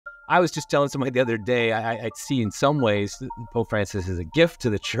I was just telling somebody the other day, I see in some ways that Pope Francis is a gift to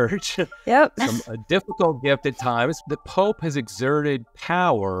the church. Yep. A difficult gift at times. The Pope has exerted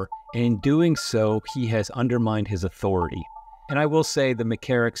power, and in doing so, he has undermined his authority. And I will say the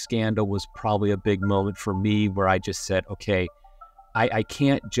McCarrick scandal was probably a big moment for me where I just said, okay, I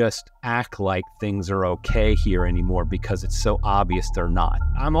can't just act like things are okay here anymore because it's so obvious they're not.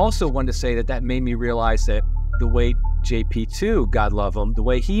 I'm also one to say that made me realize that the way JP2, God love him, the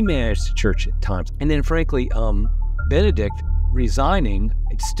way he managed the church at times. And then frankly, Benedict resigning,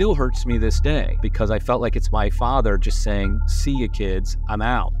 it still hurts me this day because I felt like it's my father just saying, see you kids, I'm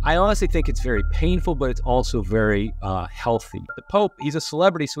out. I honestly think it's very painful, but it's also very healthy. The Pope, he's a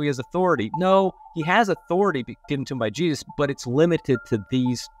celebrity, so he has authority. No, he has authority given to him by Jesus, but it's limited to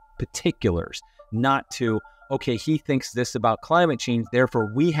these particulars, not to, okay, he thinks this about climate change,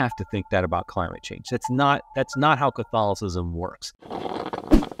 therefore we have to think that about climate change. That's not how Catholicism works.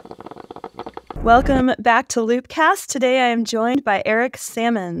 Welcome back to LOOPcast. Today I am joined by Erika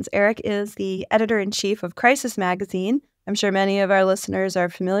Sammons. Eric is the editor-in-chief of Crisis Magazine. I'm sure many of our listeners are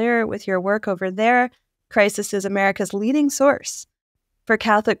familiar with your work over there. Crisis is America's leading source for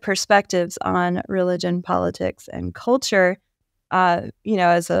Catholic perspectives on religion, politics, and culture. As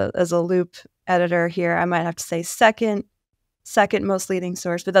a Loop editor here, I might have to say second most leading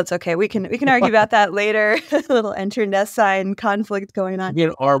source, but that's okay. We can argue about that later. A little internecine conflict going on.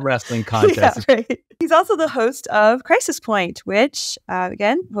 An arm wrestling contest. Yeah, right. He's also the host of Crisis Point, which,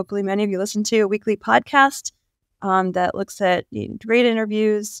 again, hopefully many of you listen to, a weekly podcast that looks at great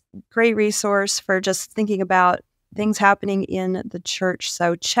interviews, great resource for just thinking about things happening in the church.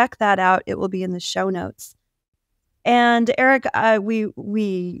 So check that out. It will be in the show notes. And Eric,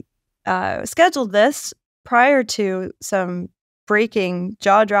 we scheduled this prior to some breaking,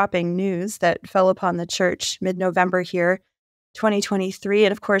 jaw-dropping news that fell upon the church mid-November here, 2023.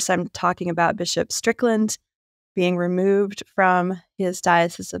 And of course, I'm talking about Bishop Strickland being removed from his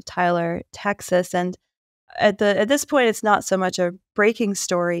diocese of Tyler, Texas. And at this point, it's not so much a breaking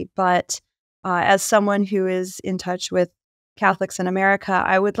story, but as someone who is in touch with Catholics in America,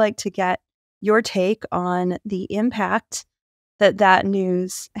 I would like to get your take on the impact that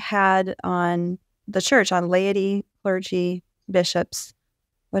news had on the church, on laity, clergy, bishops,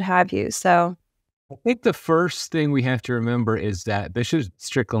 what have you. So I think the first thing we have to remember is that Bishop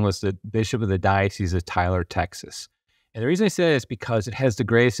Strickland was the bishop of the diocese of Tyler, Texas. And the reason I say that is because it has the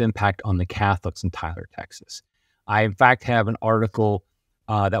greatest impact on the Catholics in Tyler, Texas. I, in fact, have an article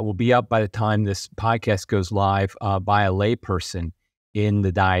that will be up by the time this podcast goes live by a layperson in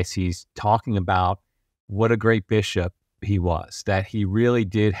the diocese talking about what a great bishop he was, that he really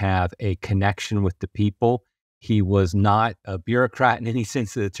did have a connection with the people. He was not a bureaucrat in any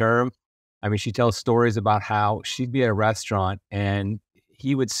sense of the term. I mean, she tells stories about how she'd be at a restaurant and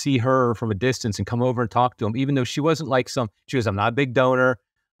he would see her from a distance and come over and talk to him, even though she wasn't like she goes, I'm not a big donor.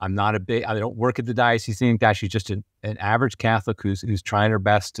 I don't work at the diocese, anything like that. She's just an average Catholic who's trying her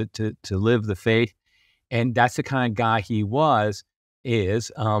best to live the faith. And that's the kind of guy he but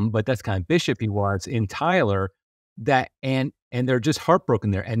that's the kind of bishop he was in Tyler. And they're just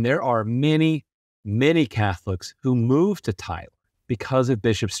heartbroken there. And there are many, many Catholics who moved to Tyler because of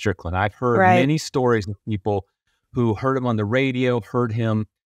Bishop Strickland. I've heard many stories of people who heard him on the radio, heard him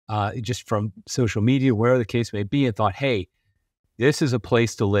just from social media, wherever the case may be, and thought, hey, this is a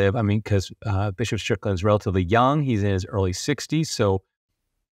place to live. I mean, because Bishop Strickland is relatively young. He's in his early 60s. So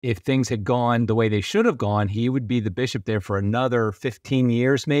if things had gone the way they should have gone, he would be the bishop there for another 15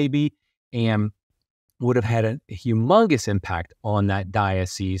 years maybe, and would have had a humongous impact on that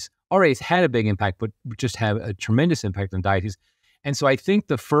diocese. Already it's had a big impact, but just have a tremendous impact on diocese. And so I think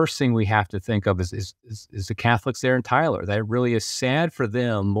the first thing we have to think of is the Catholics there in Tyler. That really is sad for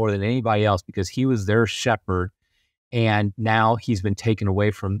them more than anybody else because he was their shepherd. And now he's been taken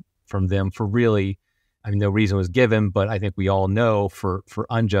away from them for really, no reason was given, but I think we all know for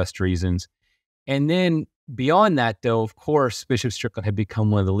unjust reasons. And then beyond that, though, of course, Bishop Strickland had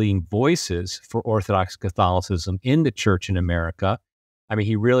become one of the leading voices for Orthodox Catholicism in the church in America. I mean,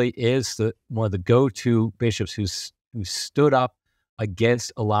 he really is one of the go-to bishops who stood up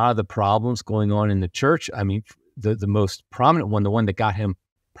against a lot of the problems going on in the church. I mean, the most prominent one, the one that got him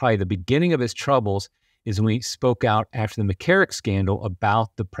probably the beginning of his troubles, is when he spoke out after the McCarrick scandal about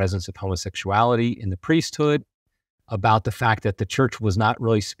the presence of homosexuality in the priesthood, about the fact that the church was not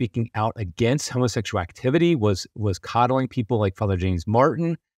really speaking out against homosexual activity, was coddling people like Father James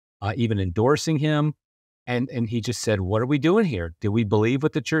Martin, even endorsing him. And he just said, what are we doing here? Do we believe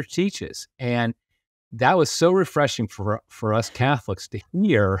what the church teaches? And that was so refreshing for us Catholics to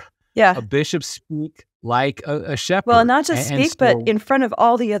hear a bishop speak like a shepherd. Well, not just speak, but so, in front of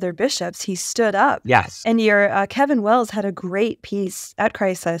all the other bishops, he stood up. yes. And your Kevin Wells had a great piece at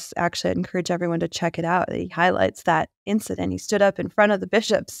Crisis. Actually, I'd encourage everyone to check it out. He highlights that incident. He stood up in front of the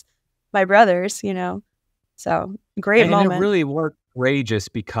bishops, my brothers, So great moment. And it really worked courageous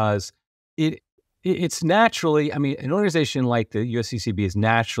because it's naturally, I mean, an organization like the USCCB is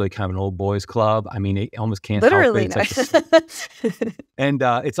naturally kind of an old boys club. I mean, it almost can't Literally. help it. And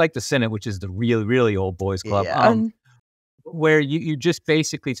it's like the Senate, which is the really, really old boys club, where you just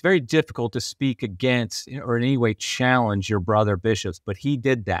basically, it's very difficult to speak against or in any way challenge your brother bishops. But he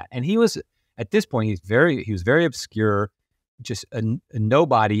did that. And he was, at this point, he was very obscure, just a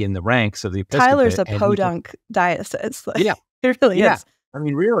nobody in the ranks of the episcopate. Tyler's a podunk diocese. Yeah. It really is. I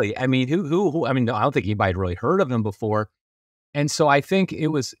mean, really. I mean, who? I mean, I don't think anybody had really heard of him before. And so I think it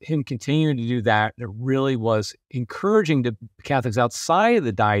was him continuing to do that that really was encouraging to Catholics outside of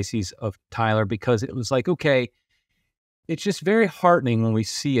the Diocese of Tyler, because it was like, okay, it's just very heartening when we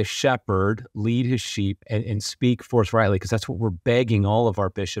see a shepherd lead his sheep and speak forthrightly, because that's what we're begging all of our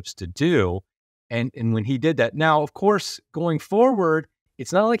bishops to do. And when he did that, now, of course, going forward,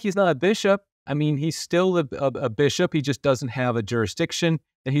 it's not like he's not a bishop. I mean, he's still a bishop. He just doesn't have a jurisdiction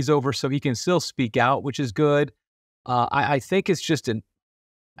that he's over, so he can still speak out, which is good. I think it's just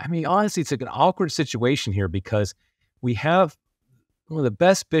honestly, it's like an awkward situation here, because we have one of the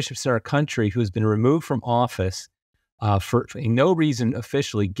best bishops in our country who has been removed from office for no reason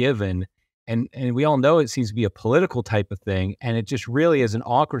officially given. And we all know it seems to be a political type of thing. And it just really is an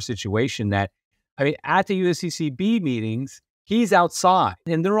awkward situation that, I mean, at the USCCB meetings, he's outside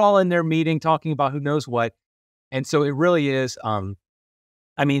and they're all in their meeting talking about who knows what. And so it really is,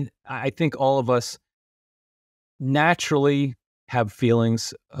 I think all of us naturally have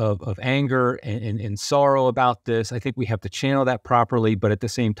feelings of anger and sorrow about this. I think we have to channel that properly, but at the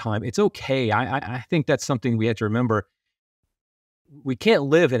same time, it's okay. I think that's something we have to remember. We can't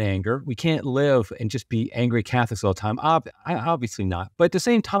live in anger. We can't live and just be angry Catholics all the time. Obviously not. But at the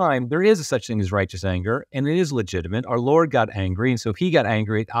same time, there is a such thing as righteous anger, and it is legitimate. Our Lord got angry, and so if he got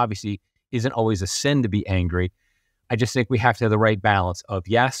angry, it obviously isn't always a sin to be angry. I just think we have to have the right balance of,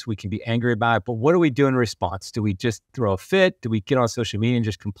 yes, we can be angry about it, but what do we do in response? Do we just throw a fit? Do we get on social media and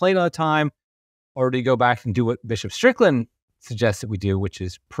just complain all the time? Or do we go back and do what Bishop Strickland suggests that we do, which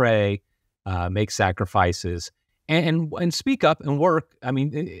is pray, make sacrifices, and speak up and work? I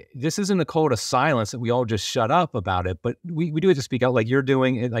mean, this isn't a call to silence that we all just shut up about it, but we do have to speak out like you're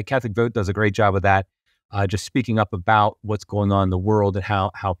doing. Like CatholicVote does a great job of that, just speaking up about what's going on in the world and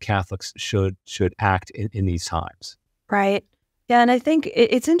how Catholics should act in these times. Right. Yeah, and I think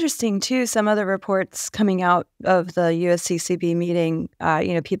it's interesting, too, some other reports coming out of the USCCB meeting,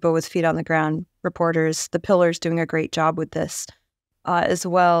 people with feet on the ground, reporters, the Pillars doing a great job with this as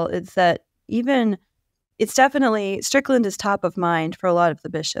well. It's that it's definitely, Strickland is top of mind for a lot of the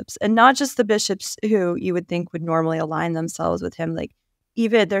bishops, and not just the bishops who you would think would normally align themselves with him. Like,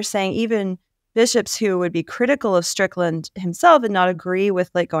 they're saying even bishops who would be critical of Strickland himself and not agree with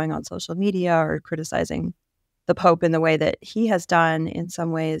like going on social media or criticizing the Pope in the way that he has done in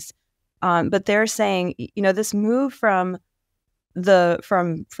some ways. But they're saying, this move from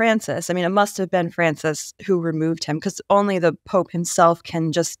Francis, I mean, it must have been Francis who removed him, because only the Pope himself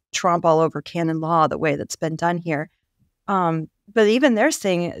can just tromp all over canon law the way that's been done here. But even they're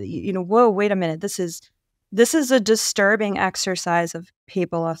saying, whoa, wait a minute, this is a disturbing exercise of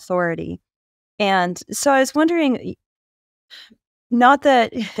papal authority. And so I was wondering, not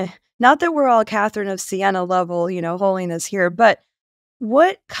that we're all Catherine of Siena level, holiness here, but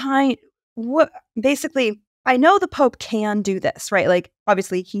basically, I know the Pope can do this, right? Like,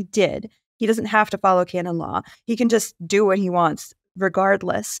 obviously he did. He doesn't have to follow canon law. He can just do what he wants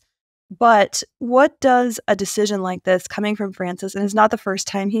regardless. But what does a decision like this coming from Francis, and it's not the first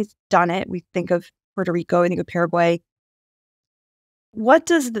time he's done it. We think of Puerto Rico, we think of Paraguay.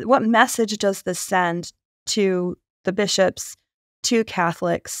 What message does this send to the bishops, to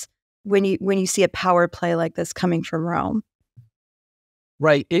Catholics, when you see a power play like this coming from Rome?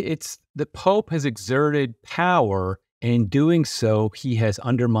 Right. It's the Pope has exerted power, and in doing so, he has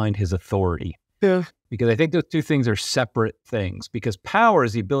undermined his authority. Yeah. Because I think those two things are separate things, because power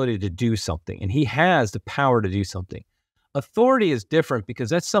is the ability to do something, and he has the power to do something. Authority is different, because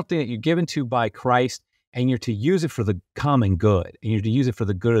that's something that you're given to by Christ, and you're to use it for the common good, and you're to use it for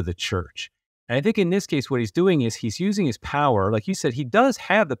the good of the church. And I think in this case, what he's doing is he's using his power. Like you said, he does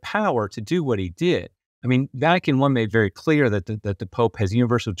have the power to do what he did. I mean, Vatican I made very clear that the Pope has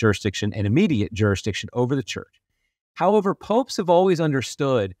universal jurisdiction and immediate jurisdiction over the church. However, popes have always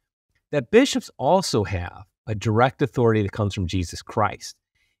understood that bishops also have a direct authority that comes from Jesus Christ.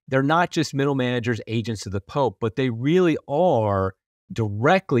 they're not just middle managers, agents of the Pope, but they really are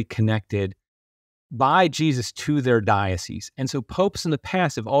directly connected by Jesus to their diocese. And so popes in the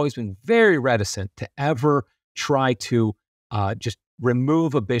past have always been very reticent to ever try to just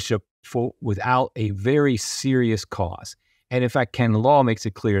remove a bishop without a very serious cause. And in fact, canon law makes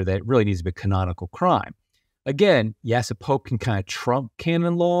it clear that it really needs to be a canonical crime. Again, yes, a pope can kind of trump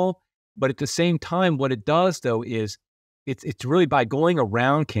canon law, but at the same time, what it does, though, is it's really by going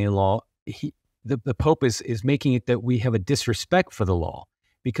around canon law, the Pope is making it that we have a disrespect for the law,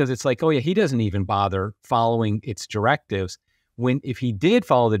 because it's like, oh yeah, he doesn't even bother following its directives. When if he did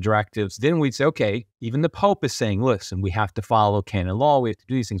follow the directives, then we'd say, okay, even the Pope is saying, listen, we have to follow canon law, we have to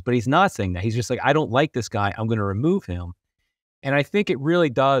do these things. But he's not saying that. He's just like, I don't like this guy, I'm going to remove him. And I think it really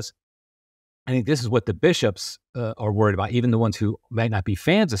does. I think this is what the bishops are worried about, even the ones who might not be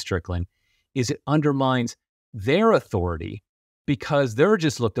fans of Strickland, is it undermines their authority, because they're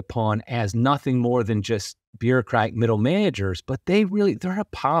just looked upon as nothing more than just bureaucratic middle managers, but they're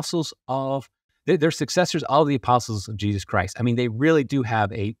apostles they're successors of the apostles of Jesus Christ. I mean, they really do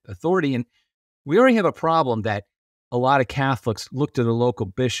have a authority. And we already have a problem that a lot of Catholics look to the local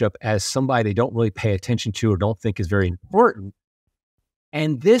bishop as somebody they don't really pay attention to or don't think is very important.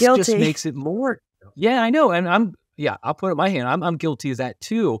 And this Guilty. just makes it more. Yeah, I know. And I'll put up my hand. I'm guilty of that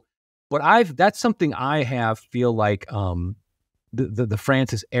too. But that's something I feel like the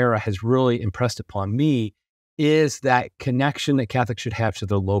Francis era has really impressed upon me, is that connection that Catholics should have to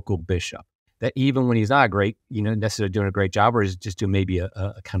the local bishop. That even when he's not necessarily doing a great job, or is just doing maybe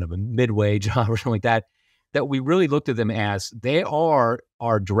a kind of a midway job or something like that, that we really look to them as they are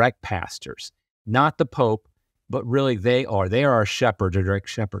our direct pastors, not the Pope, but really they are our shepherds or direct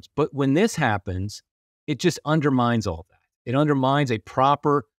shepherds. But when this happens, it just undermines all that. It undermines a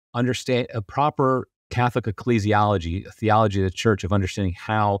proper Catholic ecclesiology, a theology of the church, of understanding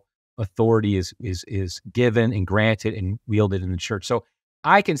how authority is given and granted and wielded in the church. So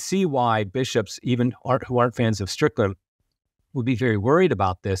I can see why bishops, even who aren't fans of Strickland, would be very worried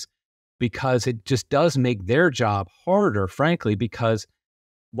about this, because it just does make their job harder, frankly, because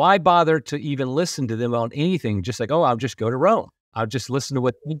why bother to even listen to them on anything? Just like, oh, I'll just go to Rome. I'll just listen to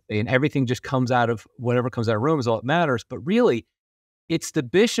what they say, and everything just comes out of whatever comes out of Rome is all that matters. But really, it's the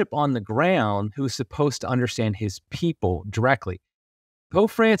bishop on the ground who is supposed to understand his people directly.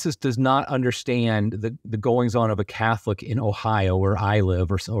 Pope Francis does not understand the goings-on of a Catholic in Ohio, where I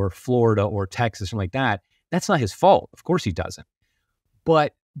live, or Florida or Texas, something like that. That's not his fault. Of course he doesn't.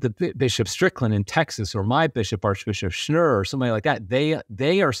 But the Bishop Strickland in Texas, or my bishop, Archbishop Schnurr, or somebody like that,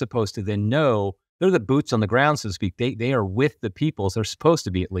 they are supposed to then know. They're the boots on the ground, so to speak. They are with the people, so they're supposed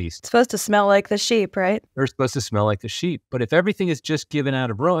to be, at least. It's supposed to smell like the sheep, right? They're supposed to smell like the sheep. But if everything is just given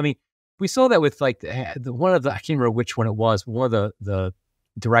out of Rome, I mean, we saw that with like one of the, I can't remember which one it was, one of the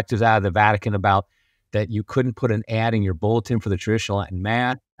directives out of the Vatican about that you couldn't put an ad in your bulletin for the traditional Latin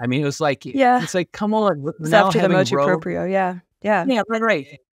Mass. I mean, it was like, it's like, come on. It's after the motu proprio, yeah. Yeah, right.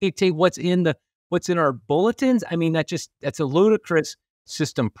 They take what's in our bulletins. I mean, that's a ludicrous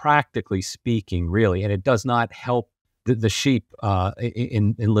system, practically speaking, really, and it does not help the sheep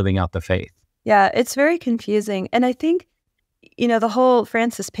in living out the faith. Yeah, it's very confusing. And I think, the whole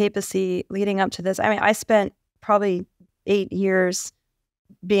Francis papacy leading up to this, I mean, I spent probably 8 years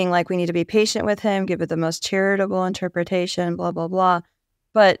being like, we need to be patient with him, give it the most charitable interpretation, blah, blah, blah.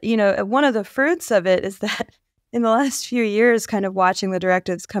 But, one of the fruits of it is that in the last few years, kind of watching the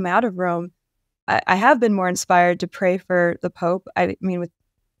directives come out of Rome, I have been more inspired to pray for the Pope. I mean, with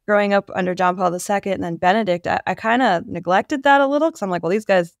growing up under John Paul II and then Benedict, I kind of neglected that a little, because I'm like, well, these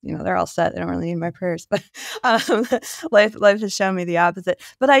guys, they're all set. They don't really need my prayers. But life has shown me the opposite.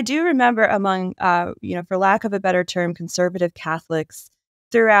 But I do remember among, for lack of a better term, conservative Catholics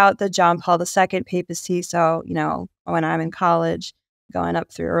throughout the John Paul II papacy. So, when I'm in college, going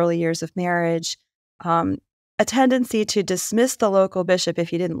up through early years of marriage, a tendency to dismiss the local bishop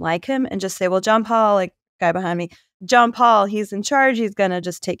if you didn't like him and just say, well, John Paul, like guy behind me, John Paul, he's in charge. He's going to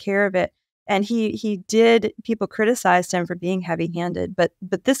just take care of it. And people criticized him for being heavy-handed. But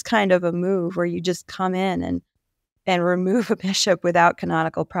this kind of a move where you just come in and remove a bishop without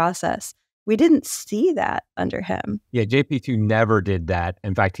canonical process, we didn't see that under him. Yeah, JP2 never did that.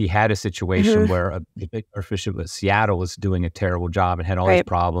 In fact, he had a situation where the Archbishop of Seattle was doing a terrible job and had all these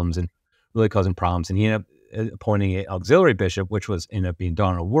problems and really causing problems. And he ended up appointing an auxiliary bishop, which ended up being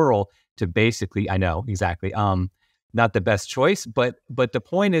Donald Wuerl, to basically, I know, exactly, not the best choice, but the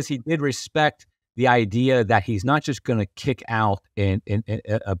point is he did respect the idea that he's not just going to kick out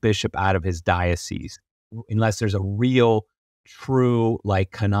a bishop out of his diocese unless there's a real, true,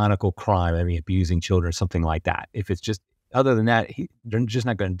 like canonical crime. I mean, abusing children, something like that. If it's just other than that, they're just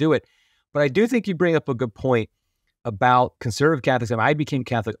not going to do it. But I do think you bring up a good point about conservative Catholics. I mean, I became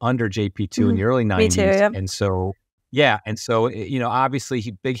Catholic under JP2 in the early 90s. Me too, yep. And so,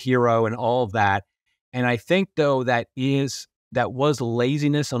 obviously big hero and all of that. And I think though that was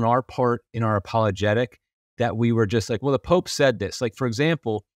laziness on our part in our apologetic, that we were just like, well, the Pope said this. Like, for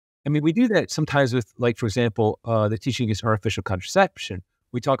example, I mean, we do that sometimes with, like, for example, the teaching against artificial contraception.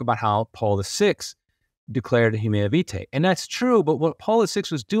 We talk about how Paul VI declared Humanae Vitae. And that's true, but what Paul VI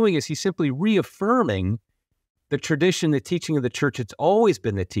was doing is he's simply reaffirming the tradition, the teaching of the church. It's always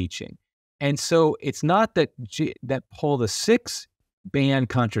been the teaching. And so it's not that Paul VI banned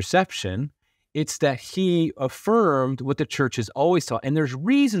contraception. It's that he affirmed what the church has always taught. And there's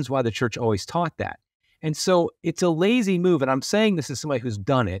reasons why the church always taught that. And so it's a lazy move. And I'm saying this as somebody who's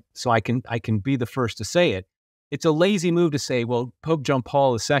done it, so I can be the first to say it. It's a lazy move to say, well, Pope John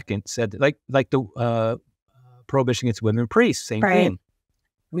Paul II said, like the prohibition against women priests, same thing.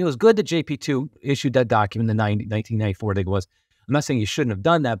 I mean, it was good that JP2 issued that document in 1994, I think it was. I'm not saying you shouldn't have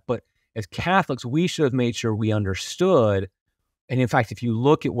done that, but as Catholics, we should have made sure we understood. And in fact, if you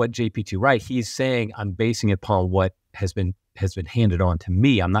look at what JP2 writes, he's saying, I'm basing it upon what has been handed on to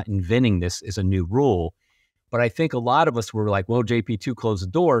me. I'm not inventing this as a new rule. But I think a lot of us were like, well, JP2 closed the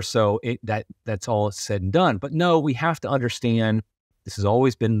door, so that's all said and done. But no, we have to understand this has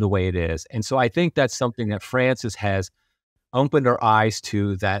always been the way it is. And so I think that's something that Francis has opened our eyes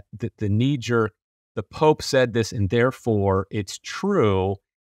to, that the knee-jerk, the Pope said this and therefore it's true,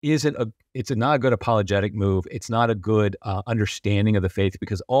 it's not a good apologetic move. It's not a good understanding of the faith,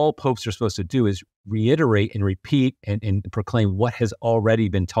 because all popes are supposed to do is reiterate and repeat and proclaim what has already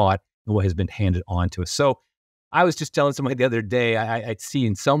been taught and what has been handed on to us. So I was just telling somebody the other day, I see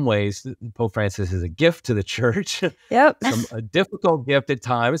in some ways Pope Francis is a gift to the church. Yep. A difficult gift at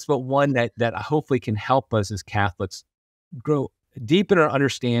times, but one that hopefully can help us as Catholics grow deep in our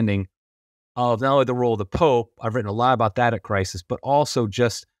understanding of not only the role of the Pope, I've written a lot about that at Crisis, but also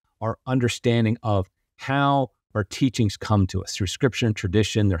just our understanding of how our teachings come to us through Scripture and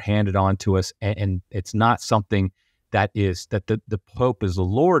tradition. They're handed on to us, and it's not something that the Pope is the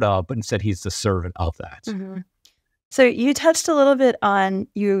Lord of, but instead he's the servant of that. Mm-hmm. So you touched a little bit on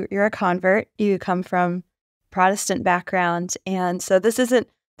you're a convert. You come from Protestant background, and so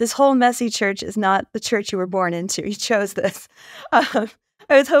this whole messy church is not the church you were born into. You chose this.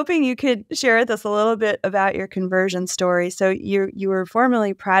 I was hoping you could share with us a little bit about your conversion story. So you were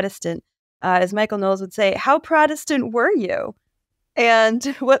formerly Protestant, as Michael Knowles would say. How Protestant were you, and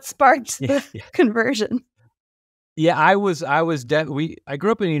what sparked the conversion? Yeah, I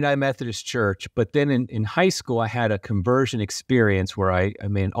grew up in a United Methodist church, but then in high school I had a conversion experience where I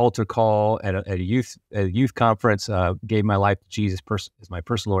made an altar call at a youth conference, gave my life to Jesus as my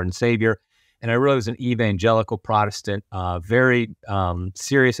personal Lord and Savior, and I really was an evangelical Protestant, very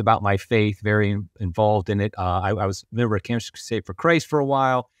serious about my faith, very involved in it. I was a member of Campus Crusade for Christ for a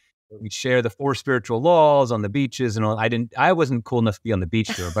while. We share the 4 spiritual laws on the beaches and all. I wasn't cool enough to be on the beach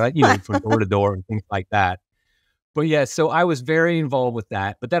there, but from door to door and things like that. But yeah, so I was very involved with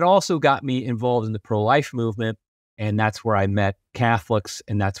that. But that also got me involved in the pro-life movement. And that's where I met Catholics.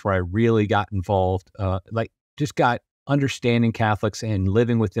 And that's where I really got involved, just got understanding Catholics and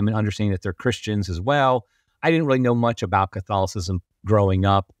living with them and understanding that they're Christians as well. I didn't really know much about Catholicism growing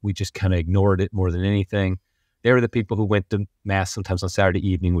up. We just kind of ignored it more than anything. They were the people who went to Mass sometimes on Saturday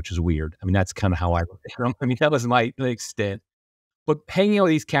evening, which was weird. I mean, that's kind of how I that was my extent. But hanging out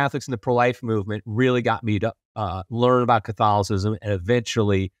with these Catholics in the pro-life movement really got me to learn about Catholicism and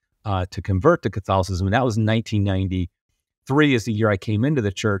eventually to convert to Catholicism. And that was 1993 is the year I came into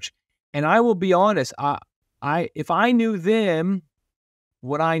the church. And I will be honest, if I knew then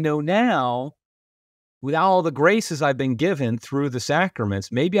what I know now, without all the graces I've been given through the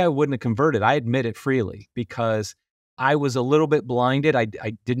sacraments, maybe I wouldn't have converted. I admit it freely, because I was a little bit blinded. I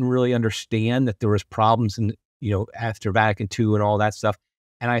didn't really understand that there was problems in, after Vatican II and all that stuff.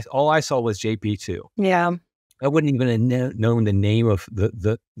 And all I saw was JP2. Yeah. I wouldn't even have known the name of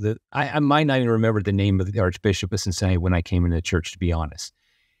I might not even remember the name of the Archbishop of Cincinnati when I came into the church, to be honest.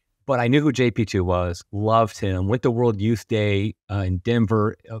 But I knew who JP2 was, loved him, went to World Youth Day in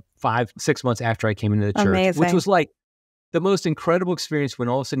Denver 5-6 months after I came into the church. Amazing. Which was like the most incredible experience, when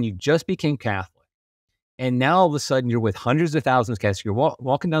all of a sudden you just became Catholic. And now all of a sudden you're with hundreds of thousands of Catholics. You're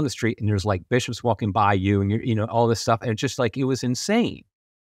walking down the street and there's like bishops walking by you and you're, all this stuff. And it's just like, it was insane.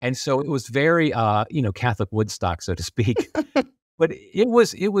 And so it was very, Catholic Woodstock, so to speak. But it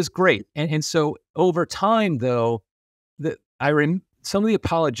was great. And so over time, though, some of the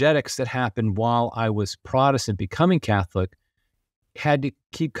apologetics that happened while I was Protestant becoming Catholic had to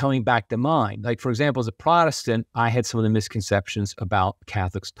keep coming back to mind. Like, for example, as a Protestant, I had some of the misconceptions about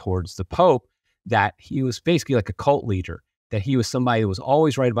Catholics towards the Pope, that he was basically like a cult leader, that he was somebody who was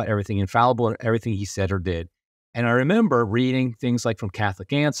always right about everything, infallible in everything he said or did. And I remember reading things like from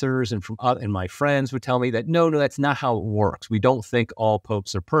Catholic Answers and and my friends would tell me that, no, that's not how it works. We don't think all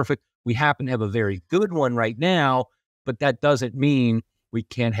popes are perfect. We happen to have a very good one right now, but that doesn't mean we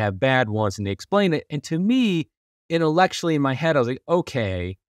can't have bad ones. And they explain it. And to me, intellectually in my head, I was like,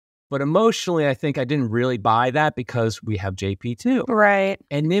 okay. But emotionally, I think I didn't really buy that because we have JP2. Right.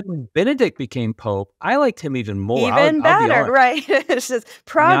 And then when Benedict became Pope, I liked him even more. Even better, right? It's just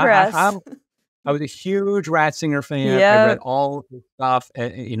progress. I was a huge Ratzinger fan. I read all of his stuff.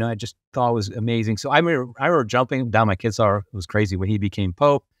 And, I just thought it was amazing. So I remember jumping down. My kids saw it was crazy when he became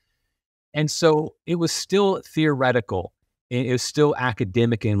Pope. And so it was still theoretical. It was still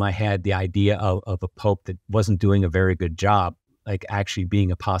academic in my head, the idea of a Pope that wasn't doing a very good job, like actually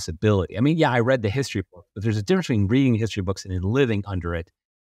being a possibility. I mean, yeah, I read the history book, but there's a difference between reading history books and then living under it.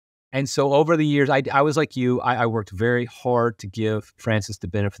 And so over the years, I was like you. I worked very hard to give Francis the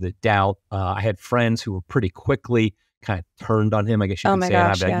benefit of the doubt. I had friends who were pretty quickly kind of turned on him, I guess you could say. And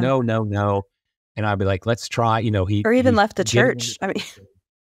I'd be like, no. And I'd be like, let's try, or even left the church. I mean,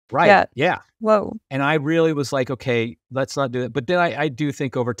 right. Yeah. Whoa. And I really was like, okay, let's not do it. But then I do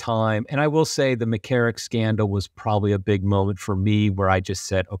think over time, and I will say the McCarrick scandal was probably a big moment for me where I just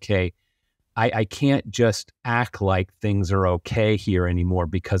said, okay, I can't just act like things are okay here anymore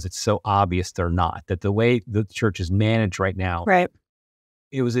because it's so obvious they're not, that the way the church is managed right now, right,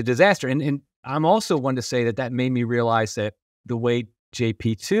 it was a disaster. And I'm also one to say that made me realize that the way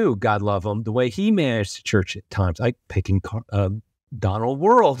JP2, God love him, the way he managed the church at times, like picking Donald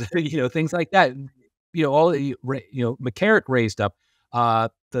World, things like that, all, McCarrick raised up,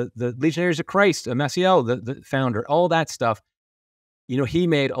 the Legionaries of Christ, Maciel, the founder, all that stuff. He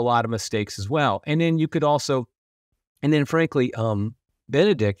made a lot of mistakes as well. And then frankly,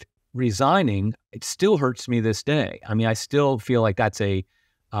 Benedict resigning, it still hurts me this day. I mean, I still feel like that's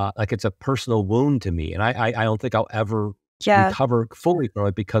it's a personal wound to me. And I don't think I'll ever recover fully from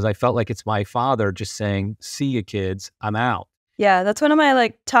it because I felt like it's my father just saying, see you kids, I'm out. Yeah, that's one of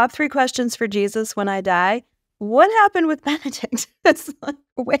my top 3 questions for Jesus when I die. What happened with Benedict? It's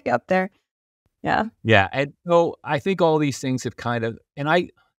way up there. Yeah. Yeah. And so I think all these things have kind of, and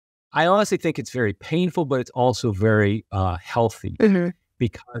I honestly think it's very painful, but it's also very healthy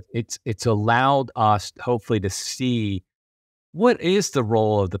because it's allowed us hopefully to see what is the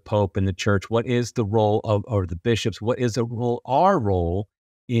role of the Pope in the church, what is the role of the bishops, what is our role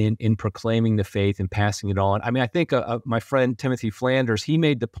in proclaiming the faith and passing it on. I mean, I think my friend Timothy Flanders, he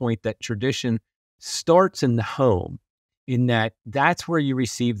made the point that tradition starts in the home, in that's where you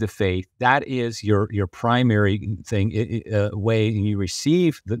receive the faith. That is your primary thing, way you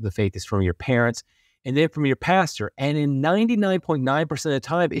receive the faith is from your parents and then from your pastor. And in 99.9% of the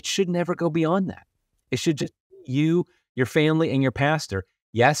time, it should never go beyond that. It should just be you, your family, and your pastor.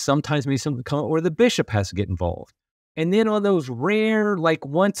 Yes, sometimes maybe something come where the bishop has to get involved. And then on those rare,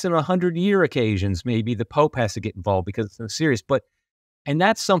 once in 100-year occasions, maybe the Pope has to get involved because it's so serious. And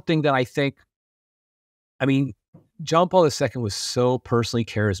that's something that I think, I mean, John Paul II was so personally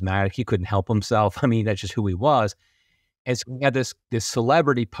charismatic. He couldn't help himself. I mean, that's just who he was. And so we had this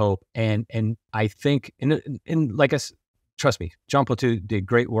celebrity Pope. And I think, trust me, John Paul II did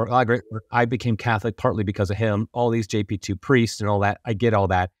great work, a lot of great work. I became Catholic partly because of him, all these JP2 priests and all that. I get all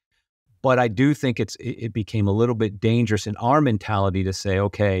that. But I do think it became a little bit dangerous in our mentality to say,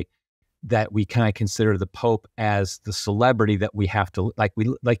 okay, that we kind of consider the Pope as the celebrity that we have to,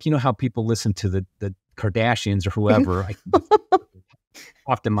 how people listen to the Kardashians or whoever,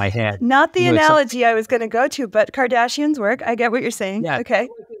 off in my head. Not the analogy I was going to go to, but Kardashians work. I get what you're saying. Yeah, okay.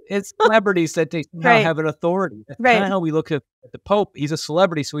 It's celebrities that they now have an authority. That's kind of how we look at the Pope. He's a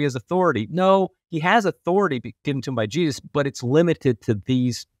celebrity, so he has authority. No, he has authority given to him by Jesus, but it's limited to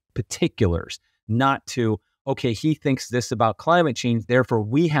these particulars, not to, okay, he thinks this about climate change, therefore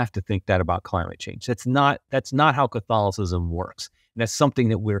we have to think that about climate change. That's not how Catholicism works. And that's something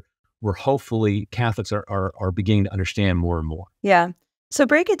that we're hopefully Catholics are beginning to understand more and more. Yeah. So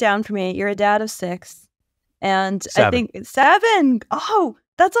break it down for me. You're a dad of 6 and 7. I think 7. Oh,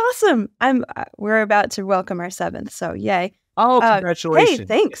 that's awesome. We're about to welcome our 7th. So yay. Oh, congratulations. Hey,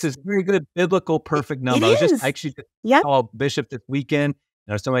 thanks. This is a very good biblical perfect number. I was just actually saw Bishop this weekend.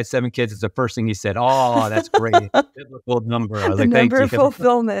 Now, if somebody had 7 kids, it's the first thing he said, "Oh, that's great. Biblical number." I was The like, "Thank number you." of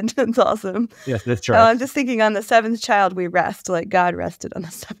fulfillment. That's awesome. Yes, that's Oh, right. I'm just thinking on the 7th child, we rest, like God rested on the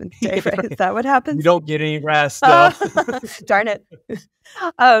 7th day, right? Is that what You happens? don't get any rest, though. Darn it.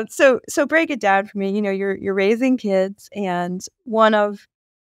 So break it down for me. You know, you're raising kids, and one of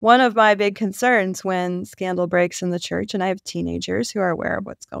my big concerns when scandal breaks in the church, and I have teenagers who are aware of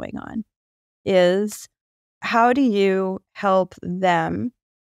what's going on, is how do you help them?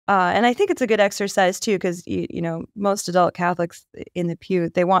 And I think it's a good exercise too, because you know, most adult Catholics in the pew,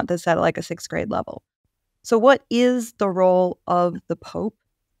 they want this at like a 6th grade level. So what is the role of the Pope,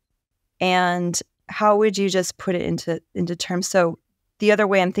 and how would you just put it into terms? So the other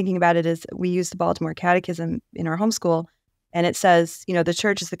way I'm thinking about it is we use the Baltimore Catechism in our homeschool, and it says, you know, the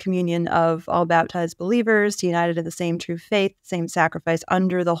church is the communion of all baptized believers, united in the same true faith, same sacrifice,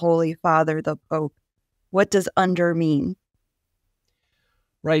 under the Holy Father, the Pope. What does under mean?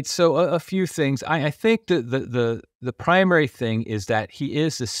 Right. So a few things. I think the primary thing is that he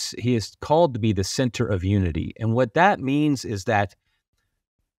is called to be the center of unity, and what that means is that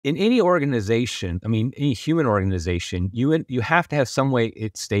in any organization, I mean, any human organization, you have to have some way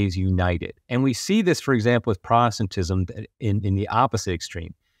it stays united, and we see this, for example, with Protestantism in the opposite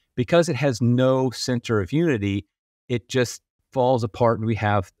extreme, because it has no center of unity. It just falls apart, and we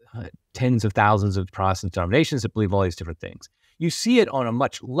have tens of thousands of Protestant denominations that believe all these different things. You see it on a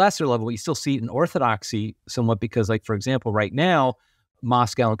much lesser level, but you still see it in Orthodoxy somewhat because, like, for example, right now,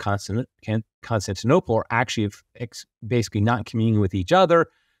 Moscow and Constantinople are actually basically not communing with each other.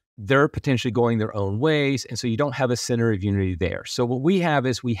 They're potentially going their own ways, and so you don't have a center of unity there. So what we have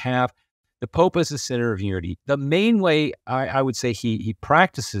is we have the Pope as the center of unity. The main way I would say he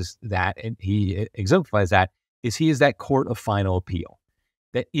practices that and he exemplifies that is he is that court of final appeal.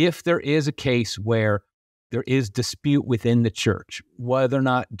 That if there is a case where there is dispute within the church, whether or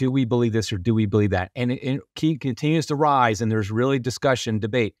not do we believe this or do we believe that, and it continues to rise and there's really discussion,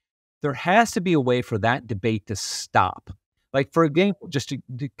 debate, there has to be a way for that debate to stop. Like, for example, just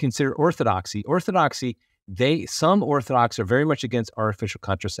to consider Orthodoxy. Some Orthodox are very much against artificial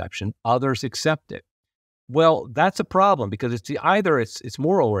contraception. Others accept it. Well, that's a problem because either it's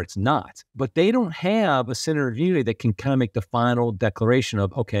moral or it's not. But they don't have a center of unity that can kind of make the final declaration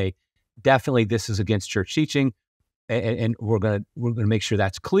of, okay, definitely this is against church teaching, and we're gonna make sure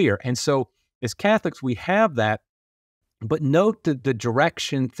that's clear. And so, as Catholics, we have that. But note the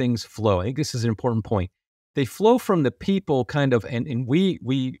direction things flow. I think this is an important point. They flow from the people, kind of, and we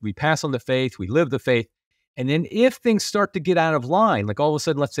pass on the faith, we live the faith. And then if things start to get out of line, like all of a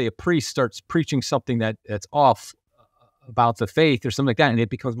sudden, let's say a priest starts preaching something that's off about the faith or something like that, and it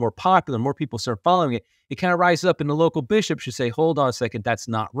becomes more popular, more people start following it, it kind of rises up, and the local bishop should say, hold on a second, that's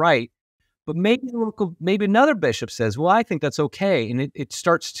not right. But maybe another bishop says, well, I think that's okay. And it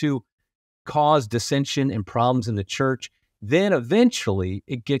starts to cause dissension and problems in the church. Then eventually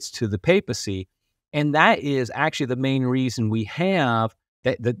it gets to the papacy. And that is actually the main reason we have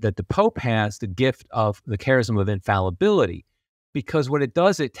that the Pope has the gift of the charism of infallibility. Because what it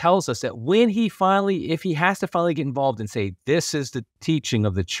does, it tells us that when if he has to finally get involved and say, this is the teaching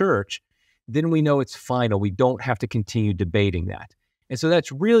of the church, then we know it's final. We don't have to continue debating that. And so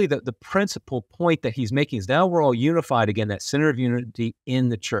that's really the principal point that he's making is now we're all unified again, that center of unity in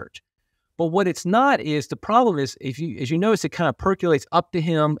the church. But what it's not is, the problem is, as you notice, it kind of percolates up to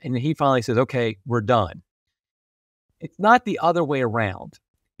him and he finally says, okay, we're done. It's not the other way around.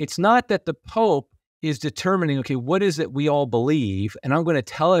 It's not that the Pope is determining, okay, what is it we all believe? And I'm going to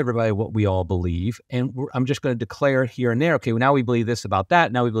tell everybody what we all believe. And I'm just going to declare it here and there. Okay, well, now we believe this about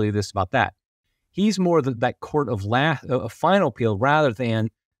that. Now we believe this about that. He's more that court of final appeal rather than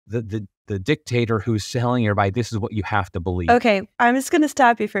the dictator who's telling everybody this is what you have to believe. Okay, I'm just going to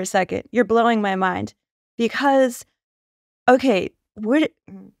stop you for a second. You're blowing my mind because, okay,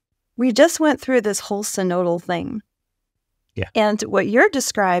 we just went through this whole synodal thing. Yeah. And what you're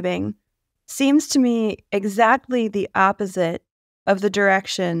describing seems to me exactly the opposite of the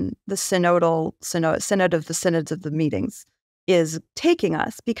direction the synod of the synods of the meetings is taking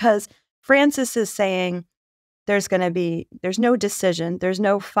us, because Francis is saying there's no decision, there's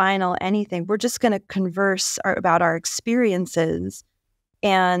no final anything. We're just going to converse about our experiences.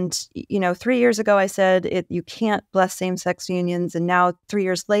 And, 3 years ago I said you can't bless same-sex unions, and now 3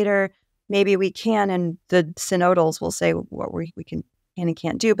 years later, maybe we can, and the synodals will say what we can and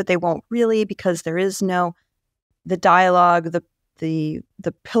can't do, but they won't really, because there is the dialogue, the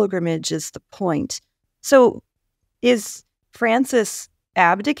pilgrimage is the point. So is Francis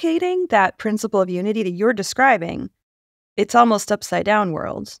abdicating that principle of unity that you're describing? It's almost upside down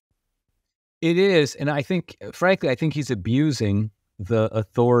world. It is. And I think, frankly, he's abusing the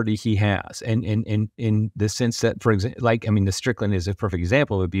authority he has, and in the sense that, for example, the Strickland is a perfect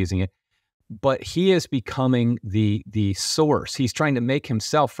example of abusing it, but he is becoming the source. He's trying to make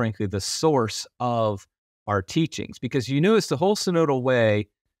himself, frankly, the source of our teachings, because you notice the whole synodal way,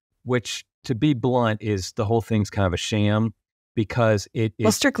 which, to be blunt, is the whole thing's kind of a sham, because it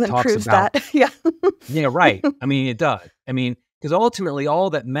Strickland proves that. Yeah. Yeah, right. It does. Because ultimately all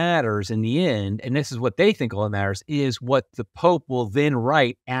that matters in the end, and this is what they think all that matters, is what the Pope will then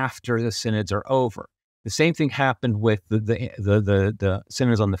write after the synods are over. The same thing happened with the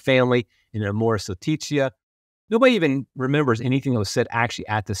synods on the family in Amoris Laetitia. Nobody even remembers anything that was said actually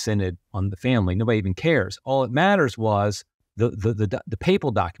at the synod on the family. Nobody even cares. All that matters was the papal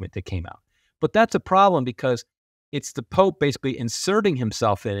document that came out. But that's a problem, because it's the Pope basically inserting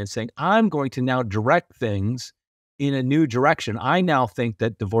himself in and saying, I'm going to now direct things in a new direction. I now think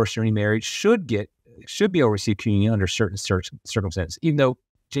that divorced and remarried should be able to receive communion under certain circumstances. Even though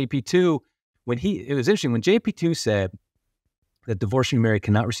JP2, it was interesting, when JP2 said that divorced and remarried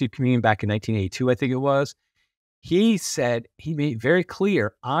cannot receive communion back in 1982, I think it was, he made it very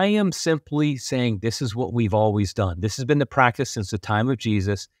clear, I am simply saying this is what we've always done. This has been the practice since the time of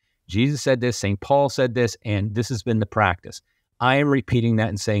Jesus. Jesus said this, St. Paul said this, and this has been the practice. I am repeating that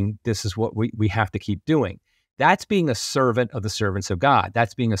and saying this is what we have to keep doing. That's being a servant of the servants of God.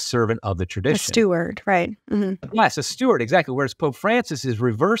 That's being a servant of the tradition. A steward, right. Mm-hmm. Yes, a steward, exactly. Whereas Pope Francis is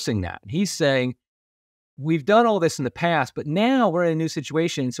reversing that. He's saying, we've done all this in the past, but now we're in a new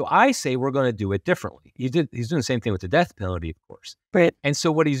situation. So I say we're going to do it differently. He's doing the same thing with the death penalty, of course. Right. And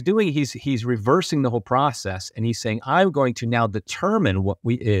so what he's doing, he's reversing the whole process, and he's saying, I'm going to now determine what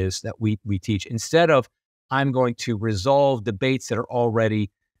we teach, instead of I'm going to resolve debates that are already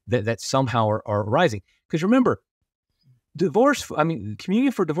that somehow are arising. Because remember,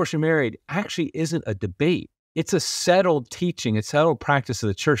 communion for divorced and married actually isn't a debate. It's a settled teaching, a settled practice of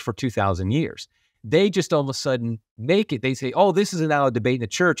the church for 2,000 years. They just all of a sudden make it. They say, oh, this is now a debate in the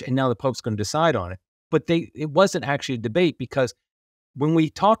church, and now the Pope's going to decide on it. But it wasn't actually a debate, because when we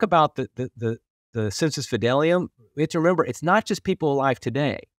talk about the sensus fidelium, we have to remember, it's not just people alive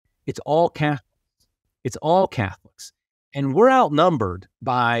today. It's all Catholics. It's all Catholics. And we're outnumbered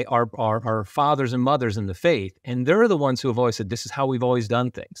by our fathers and mothers in the faith, and they're the ones who have always said, this is how we've always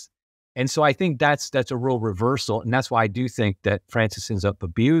done things. And so I think that's a real reversal, and that's why I do think that Francis ends up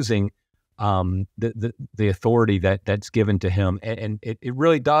abusing the authority that's given to him, and it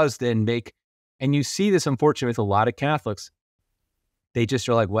really does then make. And you see this, unfortunately, with a lot of Catholics. They just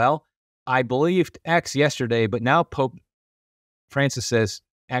are like, well, I believed X yesterday, but now Pope Francis says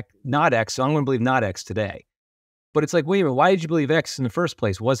not X, so I'm going to believe not X today. But it's like, wait a minute, why did you believe X in the first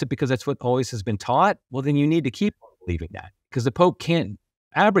place? Was it because that's what always has been taught? Well, then you need to keep believing that, because the Pope can't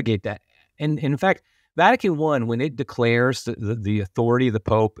abrogate that. And in fact, Vatican I, when it declares the authority of the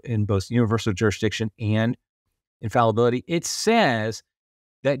Pope in both universal jurisdiction and infallibility, it says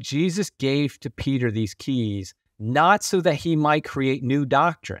that Jesus gave to Peter these keys, not so that he might create new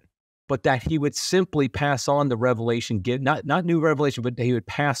doctrine, but that he would simply pass on the revelation, not new revelation, but that he would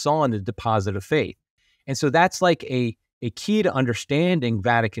pass on the deposit of faith. And so that's like a key to understanding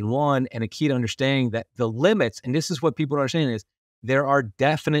Vatican I, and a key to understanding that the limits, and this is what people don't understand, is there are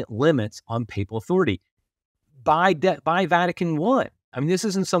definite limits on papal authority by Vatican I. This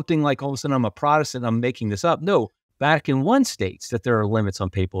isn't something like all of a sudden I'm a Protestant, I'm making this up. No, Vatican I states that there are limits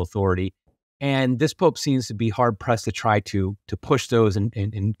on papal authority. And this Pope seems to be hard pressed to try to push those and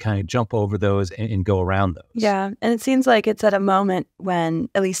kind of jump over those and go around those. Yeah. And it seems like it's at a moment when,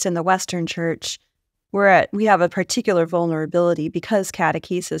 at least in the Western Church, we have a particular vulnerability because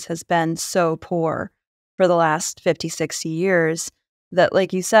catechesis has been so poor for the last 50, 60 years that,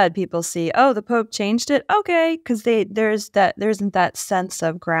 like you said, people see, oh, the Pope changed it. Okay. Because there isn't that sense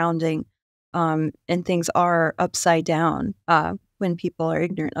of grounding, and things are upside down when people are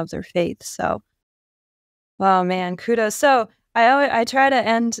ignorant of their faith. So, wow, man, kudos. So I try to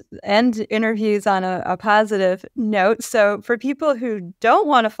end interviews on a positive note. So for people who don't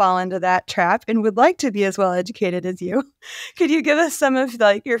want to fall into that trap and would like to be as well educated as you, could you give us some of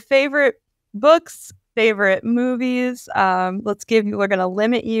your favorite books, favorite movies? We're going to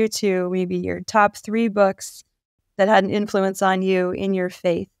limit you to maybe your top 3 books that had an influence on you in your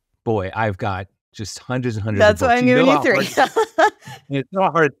faith. Boy, I've got just hundreds and hundreds That's of books. That's why I'm giving you 3. It's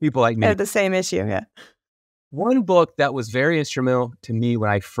not hard people like me. I have the same issue, yeah. One book that was very instrumental to me when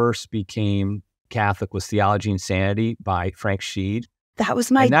I first became Catholic was Theology and Sanity by Frank Sheed. That was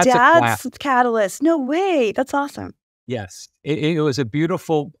my dad's catalyst. No way. That's awesome. Yes. It was a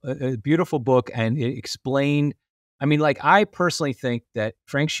beautiful book, and it explained, I personally think that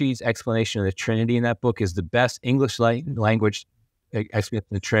Frank Sheed's explanation of the Trinity in that book is the best English language explanation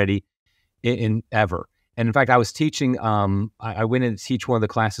of the Trinity in ever. And in fact, I was teaching, I went in to teach one of the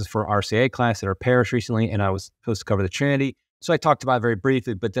classes for RCA class at our parish recently, and I was supposed to cover the Trinity. So I talked about it very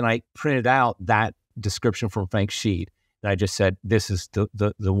briefly, but then I printed out that description from Frank Sheed, and I just said, this is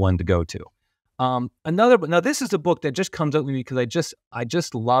the one to go to. Now this is a book that just comes up with me because I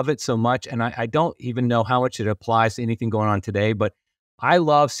just love it so much, and I don't even know how much it applies to anything going on today, but I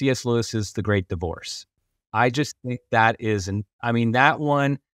love C.S. Lewis's The Great Divorce. I just think that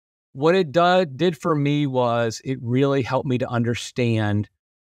one, what it did for me was it really helped me to understand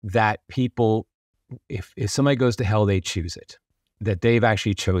that people, if somebody goes to hell, they choose it, that they've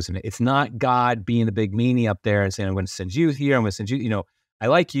actually chosen it. It's not God being the big meanie up there and saying, I'm going to send you here, I'm going to send you, I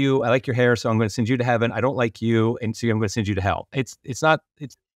like you, I like your hair, so I'm going to send you to heaven. I don't like you, and so I'm going to send you to hell. It's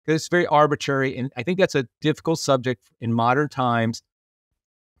very arbitrary, and I think that's a difficult subject in modern times.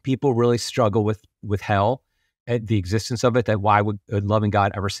 People really struggle with hell, the existence of it, that why would a loving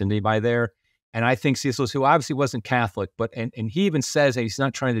God ever send anybody there? And I think C.S. Lewis, who obviously wasn't Catholic, but and he even says that he's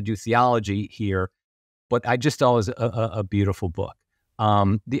not trying to do theology here, but I just thought it was a beautiful book.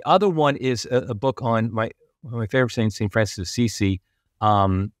 The other one is a book on one of my favorite saints, St. Francis of Assisi,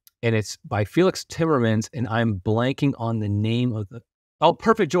 and it's by Felix Timmermans, and I'm blanking on the name of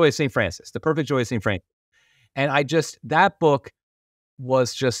Perfect Joy of St. Francis, The Perfect Joy of St. Francis. And that book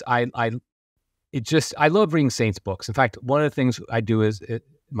was just, I love reading saints books. In fact, one of the things I do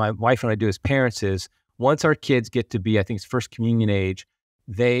my wife and I do as parents is, once our kids get to be, I think it's first communion age,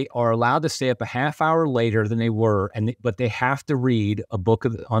 they are allowed to stay up a half hour later than they were, but they have to read a book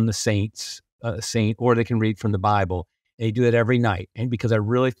on the saint, or they can read from the Bible. And they do it every night. And because I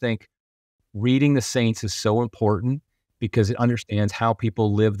really think reading the saints is so important, because it understands how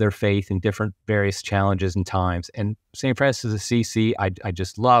people live their faith in different various challenges and times. And St. Francis of Assisi, I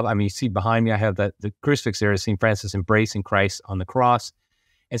just love. I mean, you see behind me, I have the crucifix there, St. Francis embracing Christ on the cross.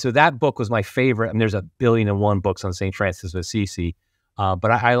 And so that book was my favorite. I mean, there's 1,000,001 books on St. Francis of Assisi, but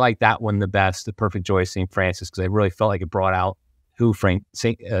I like that one the best, The Perfect Joy of St. Francis, because I really felt like it brought out who St.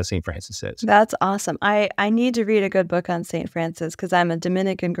 Francis is. That's awesome. I need to read a good book on St. Francis, because I'm a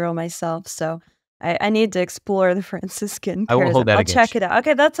Dominican girl myself, so I need to explore the Franciscan charism. I will hold that against you. I'll check it out.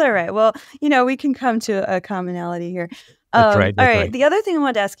 Okay, that's all right. Well, we can come to a commonality here. That's right. All right. The other thing I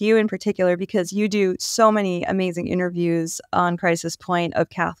wanted to ask you in particular, because you do so many amazing interviews on Crisis Point of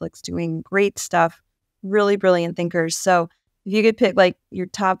Catholics doing great stuff, really brilliant thinkers. So if you could pick like your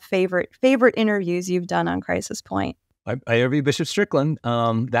top favorite interviews you've done on Crisis Point. I interviewed Bishop Strickland.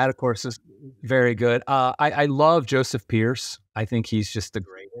 That, of course, is very good. I love Joseph Pierce. I think he's just the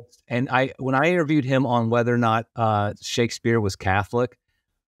greatest. And when I interviewed him on whether or not Shakespeare was Catholic,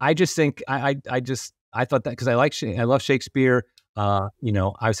 I just think I thought that, because I love Shakespeare. I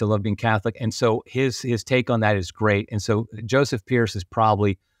also love being Catholic, and so his take on that is great. And so Joseph Pierce is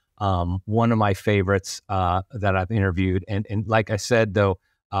probably one of my favorites that I've interviewed. And like I said, though,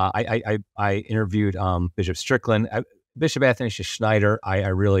 I interviewed Bishop Strickland, Bishop Athanasius Schneider. I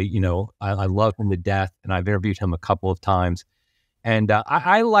really, I love him to death, and I've interviewed him a couple of times. And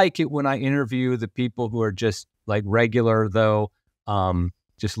I like it when I interview the people who are just like regular, though,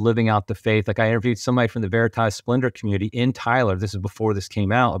 just living out the faith. Like I interviewed somebody from the Veritas Splendor community in Tyler. This is before this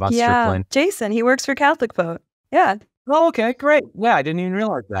came out about Strickland. Jason, he works for CatholicVote. Yeah. Oh, okay, great. Yeah, I didn't even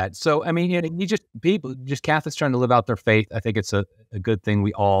realize that. So, I mean, people, Catholics trying to live out their faith. I think it's a good thing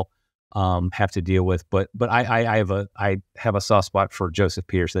we all have to deal with. But I have a soft spot for Joseph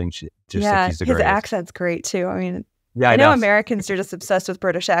Pierce. I think he's the greatest. His accent's great too. I mean, yeah, I know Americans are just obsessed with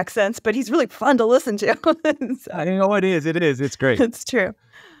British accents, but he's really fun to listen to. So, I know it is. It is. It's great. It's true.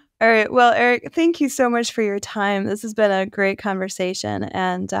 All right. Well, Eric, thank you so much for your time. This has been a great conversation,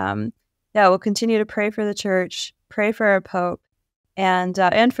 and we'll continue to pray for the church, pray for our Pope, and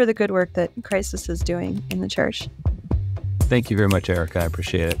for the good work that Crisis is doing in the church. Thank you very much, Erika. I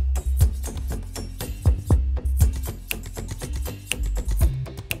appreciate it.